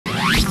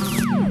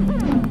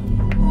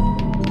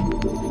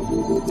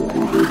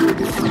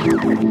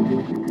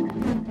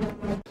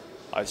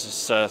This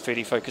is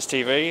 3D Focus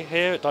TV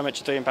here at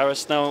Dimension 3 in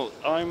Paris. Now,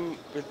 I'm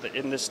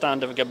in the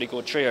stand of a company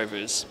called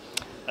Trioviz,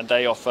 and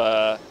they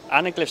offer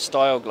anaglyph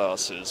style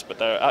glasses, but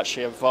they're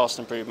actually a vast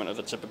improvement of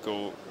the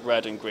typical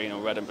red and green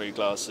or red and blue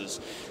glasses.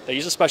 They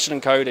use a special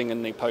encoding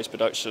in the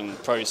post-production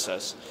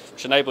process,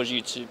 which enables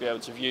you to be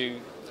able to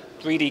view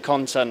 3D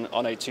content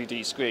on a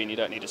 2D screen. You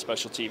don't need a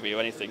special TV or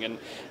anything, and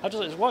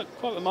it's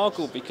quite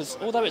remarkable because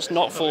although it's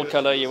not full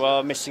colour, you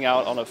are missing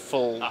out on a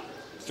full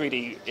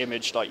 3D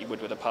image like you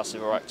would with a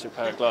passive or active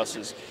pair of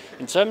glasses.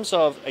 In terms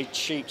of a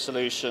cheap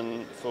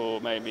solution for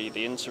maybe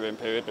the interim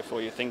period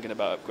before you're thinking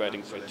about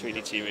upgrading for a 3D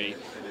TV,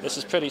 this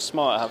is pretty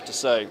smart, I have to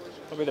say.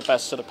 Probably the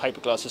best sort of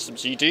paper glass system.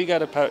 So you do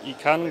get you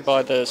can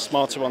buy the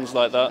smarter ones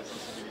like that,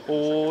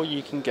 or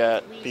you can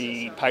get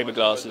the paper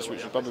glasses,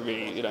 which are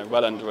probably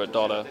well under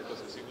 $1.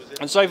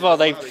 And so far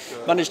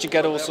they've managed to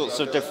get all sorts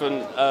of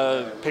different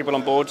people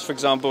on board. For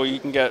example, you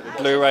can get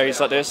Blu-rays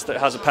like this that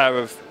has a pair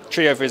of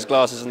Trioviz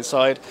glasses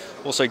inside.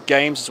 Also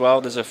games as well.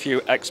 There's a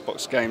few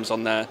Xbox games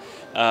on there.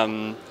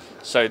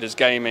 So there's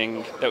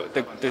gaming.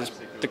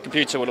 The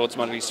computer will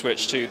automatically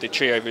switch to the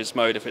Trioviz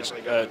mode if it's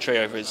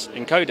Trioviz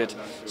encoded.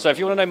 So if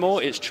you want to know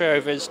more, it's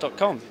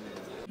trioviz.com.